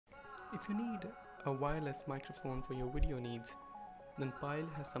If you need a wireless microphone for your video needs, then Pyle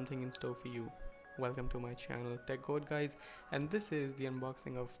has something in store for you. Welcome to my channel Tech God Guys, and this is the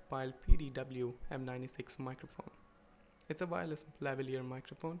unboxing of Pyle PDWM96 microphone. It's a wireless lavalier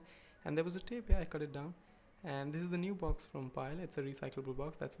microphone, and there was a tape here, I cut it down. And this is the new box from Pyle. It's a recyclable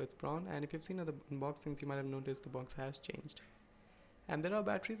box, that's why it's brown. And if you've seen other unboxings, you might have noticed the box has changed. And there are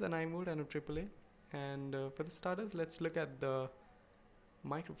batteries, a 9V and a AAA. And for the starters, let's look at the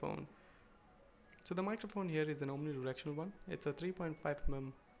microphone. So the microphone here is an omnidirectional one. It's a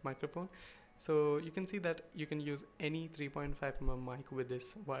 3.5mm microphone. So you can see that you can use any 3.5mm mic with this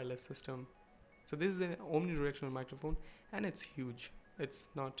wireless system. So this is an omnidirectional microphone, and it's huge. It's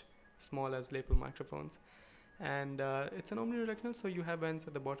not small as lapel microphones. And it's an omnidirectional, so you have vents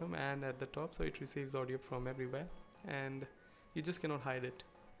at the bottom and at the top, so it receives audio from everywhere, and you just cannot hide it.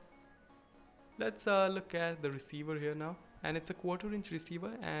 Let's look at the receiver here now, and it's a 1/4-inch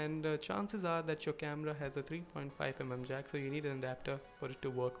receiver, and chances are that your camera has a 3.5mm jack, so you need an adapter for it to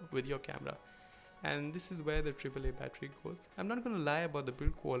work with your camera. And this is where the AAA battery goes. I'm not gonna lie about the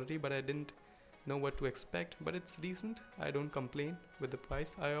build quality, but I didn't know what to expect, but it's decent. I don't complain with the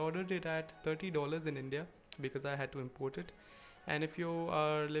price. I ordered it at $30 in India because I had to import it, and if you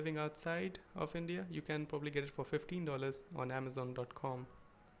are living outside of India, you can probably get it for $15 on Amazon.com.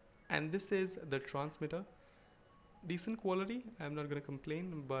 And this is the transmitter. Decent quality, I'm not gonna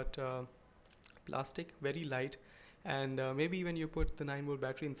complain, but plastic, very light, and maybe when you put the 9V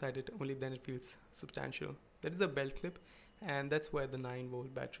battery inside it, only then it feels substantial. There is a belt clip, and that's where the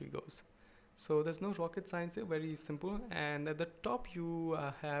 9V battery goes. So there's no rocket science here, very simple. And at the top you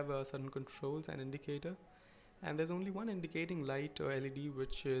have certain controls and indicator, and there's only one indicating light or LED,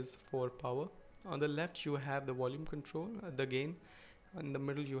 which is for power. On the left you have the volume control, the gain. In the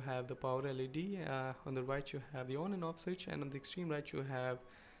middle you have the power LED, on the right you have the on and off switch, and on the extreme right you have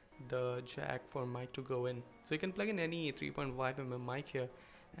the jack for mic to go in. So you can plug in any 3.5mm mic here,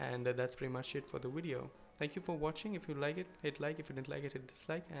 and that's pretty much it for the video. Thank you for watching. If you like it, hit like. If you didn't like it, hit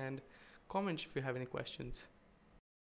dislike, and comment if you have any questions.